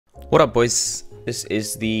What up, boys? This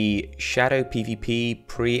is the Shadow PvP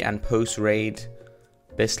pre and post raid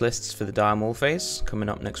best lists for the Dire Maul phase coming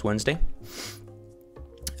up next Wednesday.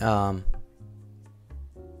 This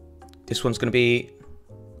one's going to be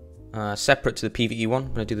separate to the PvE one.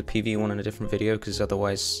 I'm going to do the PvE one in a different video because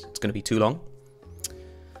otherwise it's going to be too long.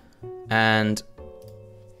 And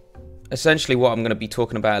essentially what I'm going to be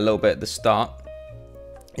talking about a little bit at the start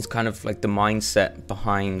is kind of like the mindset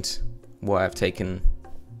behind why I've taken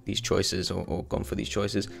these choices or gone for these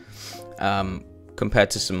choices compared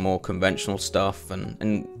to some more conventional stuff.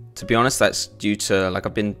 And to be honest, that's due to, like,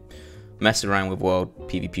 I've been messing around with World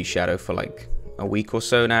PvP Shadow for like a week or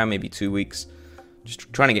so now, maybe 2 weeks,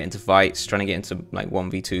 just trying to get into fights, trying to get into like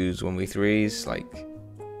 1v2s, 1v3s, like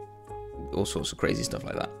all sorts of crazy stuff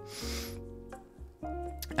like that.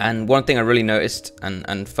 And one thing I really noticed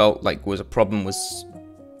and felt like was a problem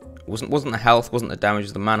wasn't the health, wasn't the damage,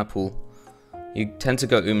 of the mana pool. You tend to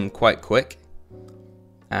go quite quick,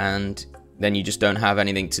 and then you just don't have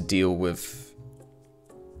anything to deal with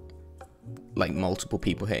like multiple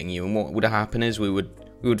people hitting you. And what would happen is we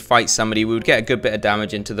would fight somebody, we would get a good bit of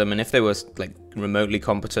damage into them, and if they were like remotely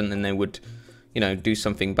competent, then they would, you know, do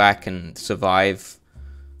something back and survive.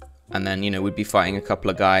 And then, you know, we'd be fighting a couple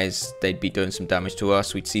of guys, they'd be doing some damage to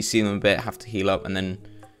us, we'd see them a bit, have to heal up, and then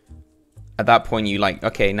at that point you like,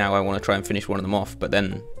 okay, now I want to try and finish one of them off, but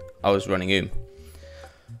then I was running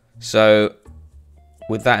So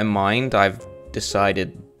with that in mind, I've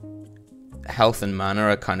decided health and mana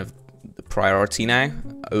are kind of the priority now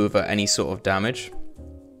over any sort of damage,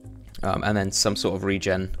 and then some sort of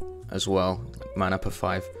regen as well, like mana per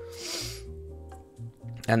 5,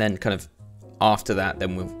 and then kind of after that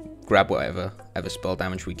then we'll grab whatever spell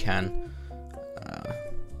damage we can,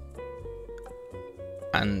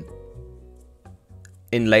 and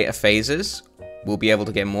in later phases we'll be able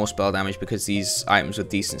to get more spell damage because these items with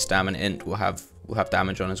decent stamina int will have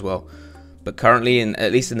damage on as well. But currently,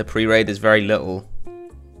 at least in the pre-raid, there's very little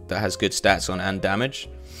that has good stats on and damage.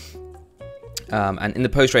 And in the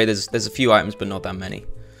post-raid, there's a few items, but not that many.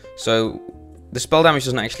 So the spell damage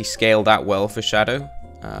doesn't actually scale that well for Shadow.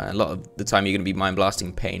 A lot of the time, you're going to be mind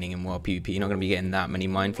blasting, painting in World PvP. You're not going to be getting that many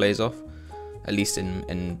mind flays off, at least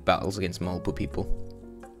in battles against multiple people.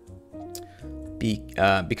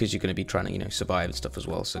 Because you're going to be trying to, you know, survive and stuff as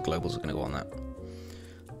well, so globals are going to go on that.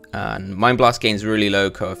 And Mind Blast gains really low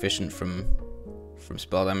coefficient from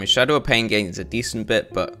spell damage. Shadow of Pain gains a decent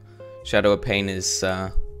bit, but Shadow of Pain is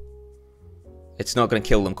it's not going to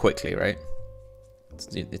kill them quickly, right?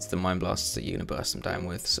 It's the Mind Blasts that you're going to burst them down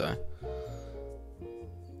with, so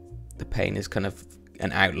the Pain is kind of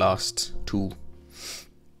an outlast tool.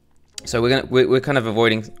 So we're kind of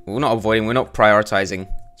avoiding, we're not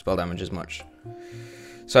prioritizing spell damage as much.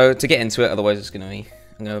 So to get into it, otherwise it's going to be,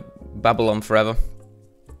 I'm going to babble on forever.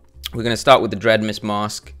 We're going to start with the Dread Mist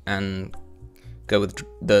Mask and go with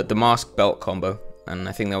the Mask Belt combo. And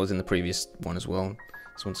I think that was in the previous one as well.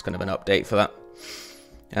 This one's kind of an update for that.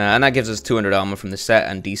 And that gives us 200 armor from the set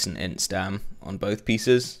and decent int stam on both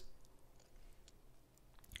pieces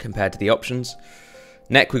compared to the options.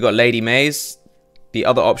 Next we got Lady Maze. The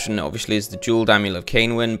other option obviously is the Jeweled Amulet of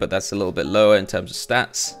Cainwind, but that's a little bit lower in terms of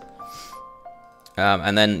stats.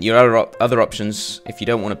 And then your other options, if you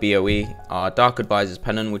don't want to BOE, are Dark Advisor's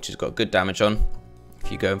Pennon, which has got good damage on,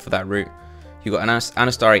 if you're going for that route. You've got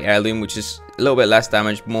Anastari Heirloom, which is a little bit less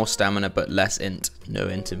damage, more stamina, but less int. No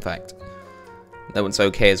int, in fact. That one's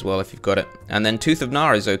okay as well if you've got it. And then Tooth of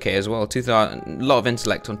Gnar is okay as well. A lot of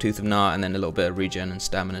intellect on Tooth of Gnar, and then a little bit of regen and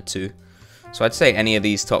stamina too. So I'd say any of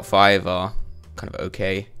these top 5 are kind of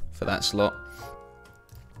okay for that slot.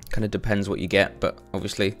 Kind of depends what you get, but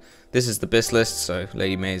obviously this is the best list, so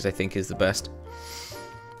Lady Maze I think is the best.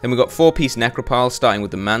 Then we've got 4-piece Necropile, starting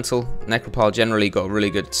with the Mantle. Necropile generally got a really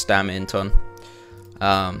good stam int on.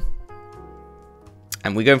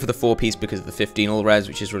 And we're going for the 4-piece because of the 15 all-res,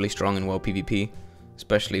 which is really strong in World PvP.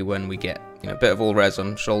 Especially when we get, you know, a bit of all-res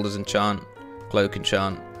on Shoulders Enchant, Cloak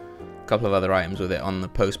Enchant, a couple of other items with it on the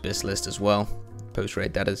post-bis list as well.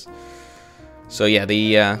 Post-raid, that is. So yeah,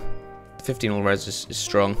 the 15 all-res is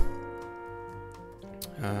strong.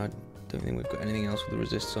 Don't think we've got anything else with the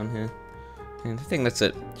resists on here. And I think that's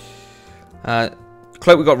it.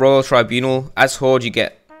 Cloak, we got Royal Tribunal. As Horde, you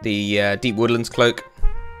get the Deep Woodlands Cloak,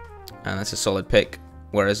 and that's a solid pick.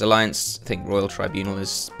 Whereas Alliance, I think Royal Tribunal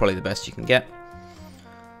is probably the best you can get.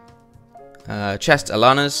 Chest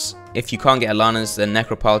Alanas. If you can't get Alanas, then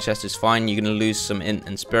Necropile chest is fine. You're going to lose some int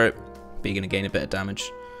and spirit, but you're going to gain a bit of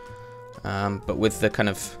damage. But with the kind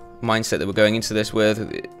of mindset that we're going into this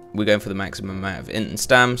with, we're going for the maximum amount of int and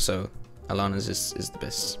stam, so Alana's is the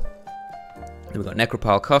best. Then we've got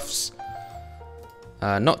Necropile Cuffs.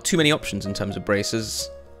 Not too many options in terms of braces.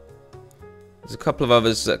 There's a couple of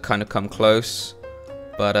others that kind of come close,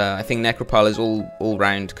 but I think Necropile is all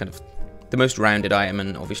round kind of the most rounded item,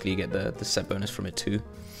 and obviously you get the set bonus from it too.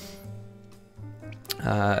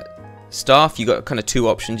 Staff, you got kind of two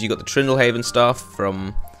options. You got the Trindlehaven staff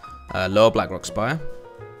from Lower Blackrock Spire,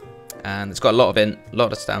 and it's got a lot of int, a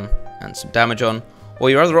lot of stam, and some damage on. Or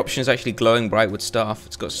your other option is actually Glowing Brightwood staff.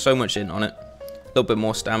 It's got so much int on it, a little bit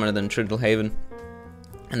more stamina than Trindlehaven,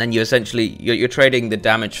 and then you essentially you're trading the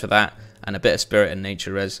damage for that and a bit of spirit and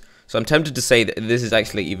nature res. So I'm tempted to say that this is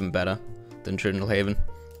actually even better than Trindlehaven,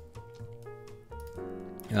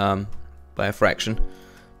 by a fraction.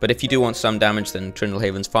 But if you do want some damage, then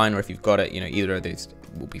Trindlehaven's fine, or if you've got it, you know, either of these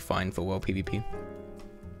will be fine for world PvP.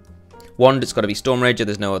 Wand, it's got to be Storm Rager,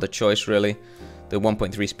 there's no other choice really. The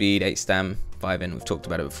 1.3 speed, 8 stam, 5 in, we've talked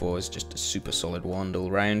about it before, is just a super solid wand all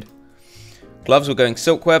round. Gloves, we're going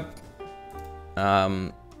Silkweb.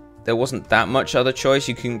 There wasn't that much other choice.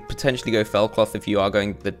 You can potentially go Fellcloth if you are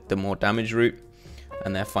going the more damage route,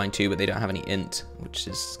 and they're fine too, but they don't have any int, which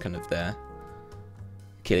is kind of their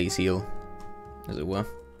Achilles heel, as it were.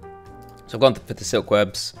 So I've gone for the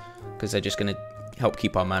Silkwebs, because they're just going to help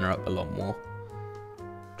keep our mana up a lot more.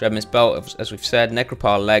 Dreadmist Belt, as we've said.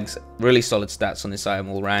 Necropile Legs, really solid stats on this item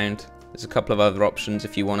all round. There's a couple of other options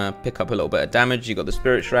if you want to pick up a little bit of damage. You've got the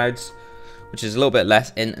Spirit Shrouds, which is a little bit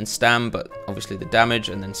less int and stam, but obviously the damage,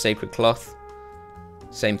 and then Sacred Cloth.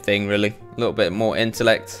 Same thing really, a little bit more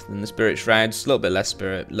intellect than the Spirit Shrouds, a little bit less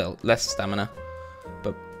spirit, less stamina,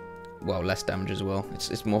 but well, less damage as well.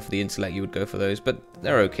 It's more for the intellect, you would go for those, but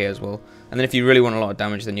they're okay as well. And then if you really want a lot of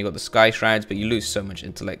damage, then you got the Sky Shrouds, but you lose so much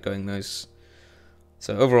intellect going those.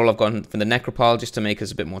 So overall I've gone for the Necropile just to make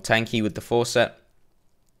us a bit more tanky with the 4 set,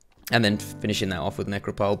 and then finishing that off with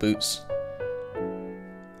Necropile Boots.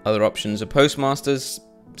 Other options are Postmasters,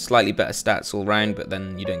 slightly better stats all round, but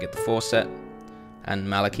then you don't get the 4 set, and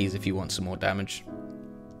Malachis if you want some more damage.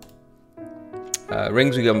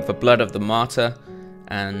 Rings, we go for Blood of the Martyr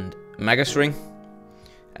and Magus Ring,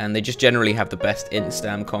 and they just generally have the best int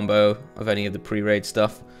stam combo of any of the pre-raid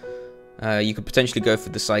stuff. You could potentially go for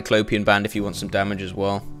the Cyclopean Band if you want some damage as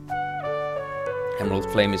well. Emerald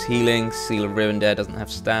Flame is healing, Seal of Rivendare doesn't have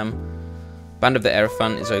stam. Band of the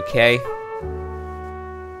Aerophant is okay,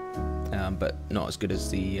 but not as good as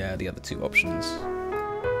the other two options.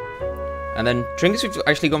 And then trinkets, we've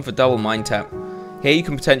actually gone for double Mind Tap. Here you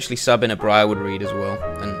can potentially sub in a Briarwood Reed as well,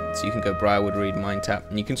 and so you can go Briarwood Reed, Mind Tap,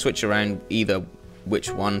 and you can switch around either which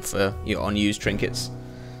one for your unused trinkets.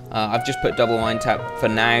 I've just put double Mind Tap for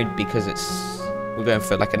now because we're going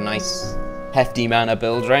for like a nice hefty mana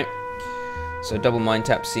build, right? So double Mind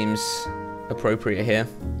Tap seems appropriate here.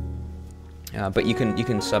 But you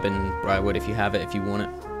can sub in Briarwood if you have it, if you want it.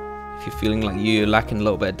 If you're feeling like you're lacking a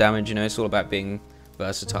little bit of damage, you know, it's all about being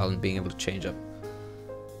versatile and being able to change up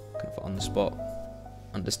kind of on the spot,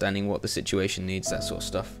 understanding what the situation needs, that sort of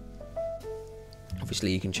stuff.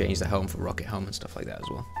 Obviously you can change the helm for Rocket Helm and stuff like that as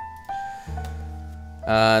well.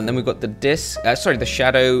 And then we've got the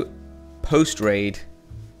Shadow post-raid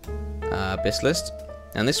Abyss list,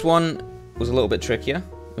 and this one was a little bit trickier.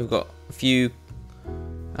 We've got a few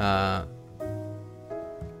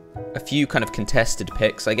kind of contested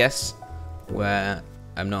picks, I guess, where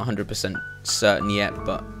I'm not 100% certain yet,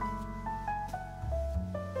 but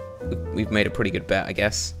we've made a pretty good bet, I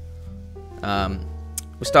guess. We're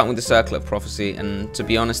starting with the Circle of Prophecy, and to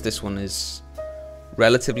be honest, this one is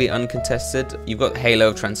relatively uncontested. You've got Halo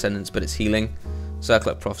of Transcendence, but it's healing.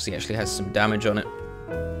 Circle of Prophecy actually has some damage on it,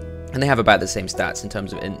 and they have about the same stats in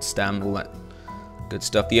terms of int, stam, all that good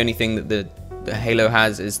stuff. The only thing that the Halo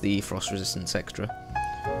has is the Frost Resistance extra.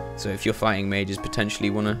 So if you're fighting mages, potentially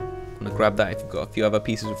wanna grab that if you've got a few other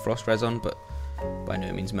pieces of Frost Res on, but by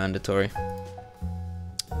no means mandatory.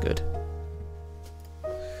 Good.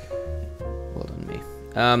 Well done me.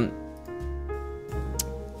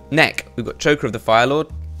 Neck, we've got Choker of the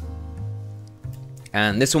Firelord,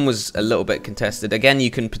 and this one was a little bit contested. Again,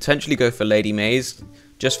 you can potentially go for Lady Maze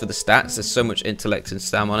just for the stats. There's so much intellect and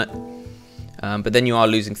stam on it, but then you are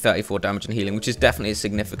losing 34 damage and healing, which is definitely a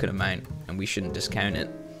significant amount, and we shouldn't discount it.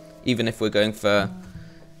 Even if we're going for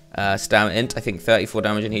stam int, I think 34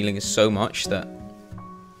 damage and healing is so much that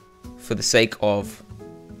for the sake of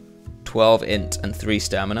 12 int and 3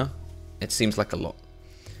 stamina, it seems like a lot.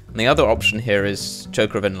 And the other option here is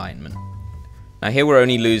Choker of Enlightenment. Now here we're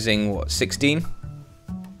only losing, what, 16?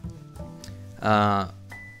 So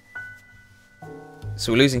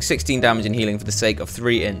we're losing 16 damage and healing for the sake of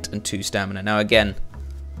 3 int and 2 stamina. Now again,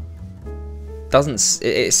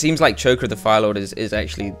 it seems like Choker of the Firelord is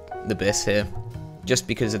actually the best here, just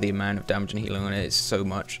because of the amount of damage and healing on it. It's so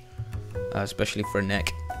much. especially for a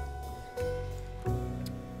neck.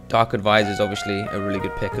 Dark Advisor is obviously a really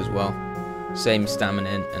good pick as well. Same stamina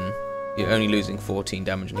int, and you're only losing 14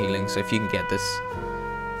 damage and healing, so if you can get this,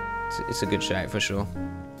 it's a good shout for sure.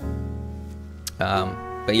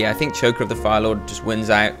 But yeah, I think Choker of the Fire Lord just wins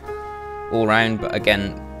out all round, but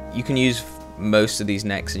again, you can use most of these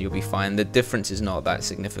necks and you'll be fine. The difference is not that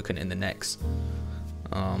significant in the necks.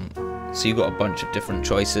 So you've got a bunch of different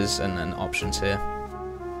choices and options here.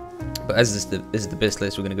 But as this is the best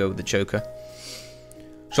list, we're going to go with the Choker.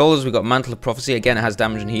 Shoulders, we've got Mantle of Prophecy. Again, it has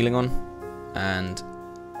damage and healing on. And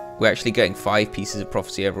we're actually getting 5 pieces of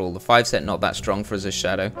Prophecy overall. The 5 set, not that strong for us as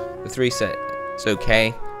Shadow. The 3 set, it's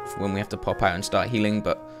okay for when we have to pop out and start healing,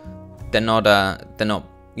 but they're not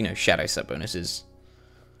you know, Shadow set bonuses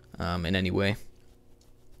in any way.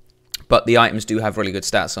 But the items do have really good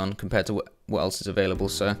stats on compared to what else is available,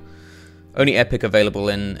 so only epic available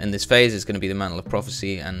in this phase is going to be the Mantle of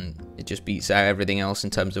Prophecy, and it just beats out everything else in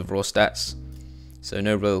terms of raw stats. So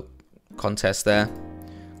no real contest there.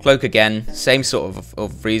 Cloak again, same sort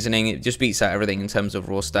of reasoning. It just beats out everything in terms of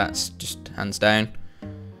raw stats, just hands down.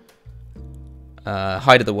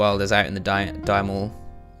 Hide of the Wild is out in the Diamol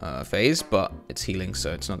phase, but it's healing,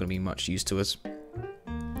 so it's not going to be much use to us.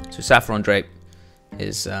 So Saffron Drape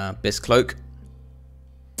is Bisque Cloak.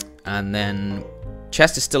 And then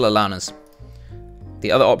chest is still Alana's.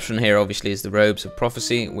 The other option here obviously is the Robes of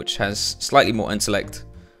Prophecy, which has slightly more intellect,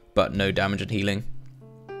 but no damage and healing.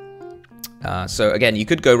 So again, you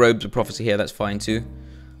could go Robes of Prophecy here, that's fine too.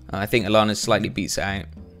 I think Alana's slightly beats it out.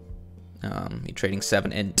 You're trading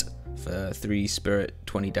 7 int for 3 spirit,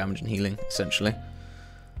 20 damage and healing, essentially.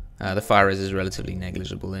 The fire is relatively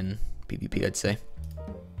negligible in PvP, I'd say.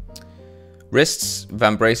 Wrists,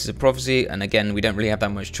 Vambraces of Prophecy, and again, we don't really have that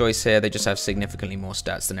much choice here. They just have significantly more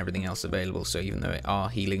stats than everything else available, so even though they are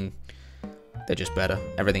healing, they're just better.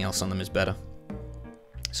 Everything else on them is better.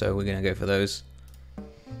 So we're going to go for those.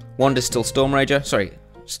 Wand is still Storm Rager. Sorry,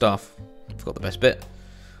 Staff. Forgot the best bit.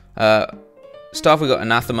 Staff, we got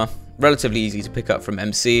Anathema. Relatively easy to pick up from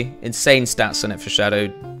MC. Insane stats on it for Shadow.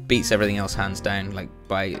 Beats everything else hands down, like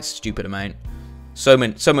by a stupid amount. So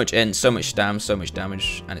much int, so much stam, so much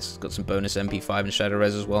damage, and it's got some bonus MP5 and Shadow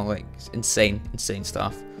Res as well. Like, it's insane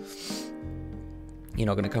stuff. You're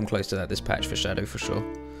not going to come close to that this patch for Shadow for sure.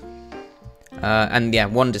 And yeah,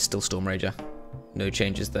 Wand is still Storm Rager. No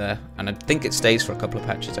changes there, and I think it stays for a couple of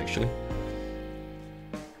patches actually.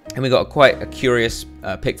 And we got quite a curious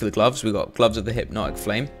pick for the gloves. We got Gloves of the Hypnotic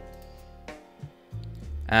Flame.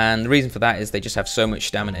 And the reason for that is they just have so much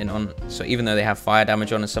stamina in on. So even though they have fire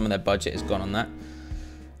damage on and some of their budget is gone on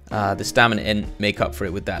that, the stamina in make up for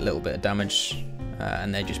it with that little bit of damage.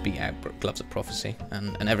 And they just beat out Gloves of Prophecy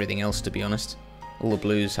and everything else, to be honest. All the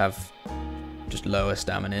blues have just lower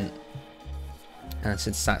stamina in. And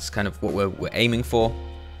since that's kind of what we're aiming for,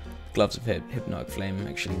 Gloves of Hypnotic Flame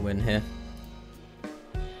actually win here.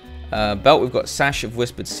 Belt, we've got Sash of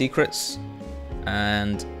Whispered Secrets.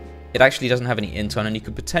 And it actually doesn't have any int on, and you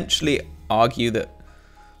could potentially argue that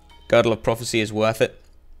Girdle of Prophecy is worth it.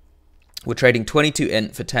 We're trading 22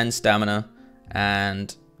 int for 10 stamina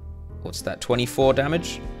and what's that, 24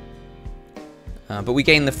 damage? But we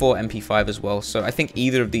gain the 4 MP5 as well, so I think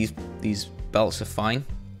either of these belts are fine.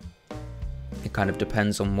 It kind of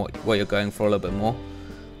depends on what you're going for a little bit more.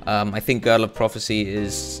 I think Girdle of Prophecy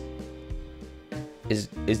is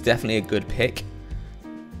definitely a good pick.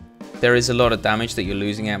 There is a lot of damage that you're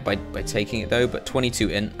losing out by taking it though, but 22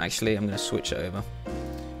 int, actually, I'm going to switch it over.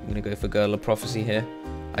 I'm going to go for Girdle of Prophecy here.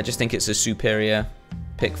 I just think it's a superior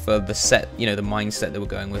pick for the set, you know, the mindset that we're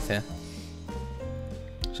going with here.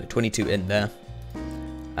 So 22 int there.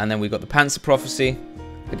 And then we've got the Pants of Prophecy.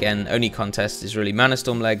 Again, only contest is really Mana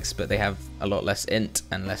Storm legs, but they have a lot less int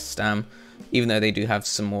and less stam. Even though they do have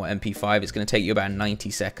some more MP5, it's going to take you about 90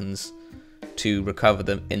 seconds to recover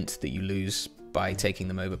the int that you lose by taking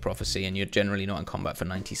them over Prophecy, and you're generally not in combat for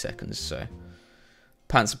 90 seconds, so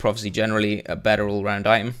Pants of Prophecy generally a better all-round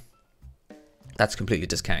item. That's completely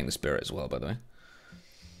discounting the Spirit as well, by the way.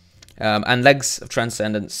 And Legs of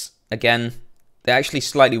Transcendence, again, they're actually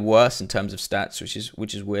slightly worse in terms of stats,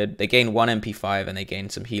 which is weird. They gain 1 MP5 and they gain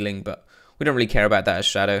some healing, but we don't really care about that as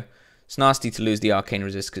Shadow. It's nasty to lose the Arcane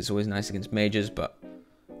Resist because it's always nice against mages, but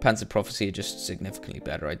Pants of Prophecy are just significantly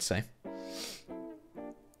better, I'd say.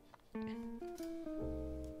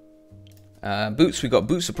 Boots, we got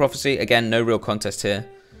Boots of Prophecy. Again, no real contest here.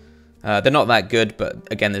 They're not that good, but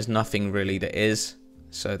again, there's nothing really that is.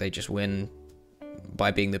 So they just win by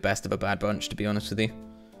being the best of a bad bunch, to be honest with you.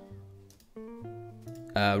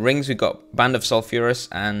 Rings, we got Band of Sulphurous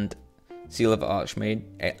and Seal of Archmagus.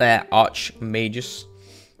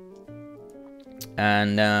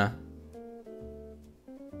 And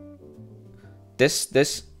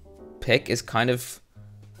This pick is kind of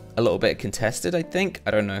a little bit contested, I think.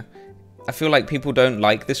 I don't know. I feel like people don't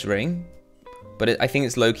like this ring, but I think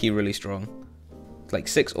it's low-key really strong. Like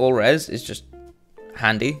 6 all res is just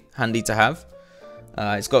handy to have.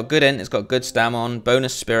 It's got good int, it's got good stam on,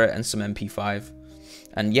 bonus spirit, and some MP5.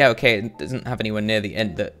 And yeah, okay, it doesn't have anywhere near the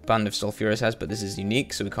int that Band of Sulfuras has, but this is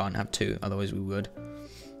unique, so we can't have 2, otherwise we would.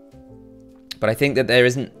 But I think that there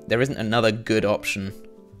isn't another good option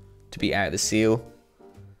to beat out the seal.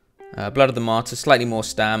 Blood of the Martyr, slightly more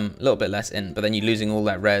stam, a little bit less int, but then you're losing all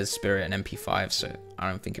that res, spirit, and MP5, so I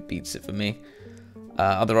don't think it beats it for me.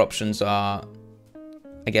 Other options are,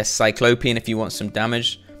 I guess, Cyclopean if you want some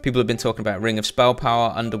damage. People have been talking about Ring of Spell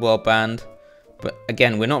Power, Underworld Band, but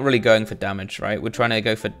again, we're not really going for damage, right? We're trying to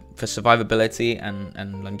go for survivability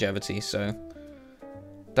and longevity, so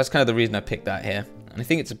that's kind of the reason I picked that here. And I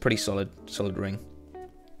think it's a pretty solid ring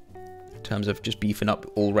in terms of just beefing up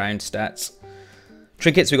all-round stats.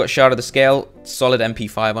 Trinkets, we got Shard of the Scale, solid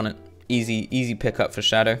MP5 on it, easy pickup for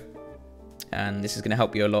Shadow, and this is going to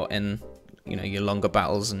help you a lot in, you know, your longer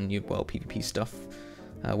battles and your PvP stuff,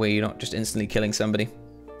 where you're not just instantly killing somebody,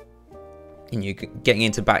 and you're getting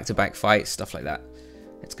into back-to-back fights, stuff like that.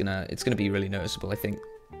 It's gonna be really noticeable, I think.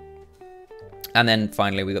 And then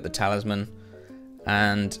finally we got the Talisman,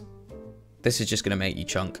 and this is just gonna make you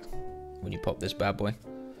chunk when you pop this bad boy.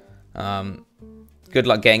 Good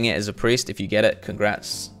luck getting it as a priest. If you get it,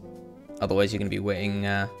 congrats. Otherwise, you're going to be waiting,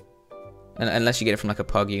 unless you get it from like a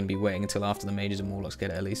pug, you're going to be waiting until after the mages and warlocks get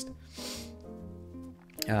it at least.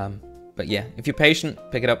 But yeah, if you're patient,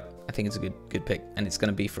 pick it up. I think it's a good pick, and it's going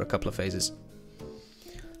to be for a couple of phases.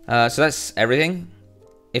 So that's everything.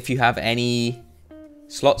 If you have any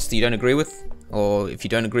slots that you don't agree with, or if you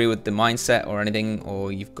don't agree with the mindset or anything,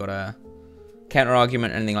 or you've got a counter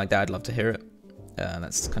argument or anything like that, I'd love to hear it.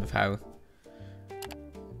 That's kind of how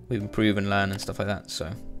we improve and learn and stuff like that,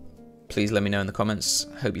 so please let me know in the comments.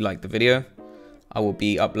 Hope you liked the video. I will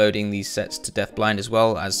be uploading these sets to Deathblind as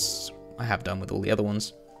well, as I have done with all the other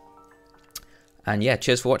ones. And yeah,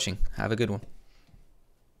 cheers for watching. Have a good one.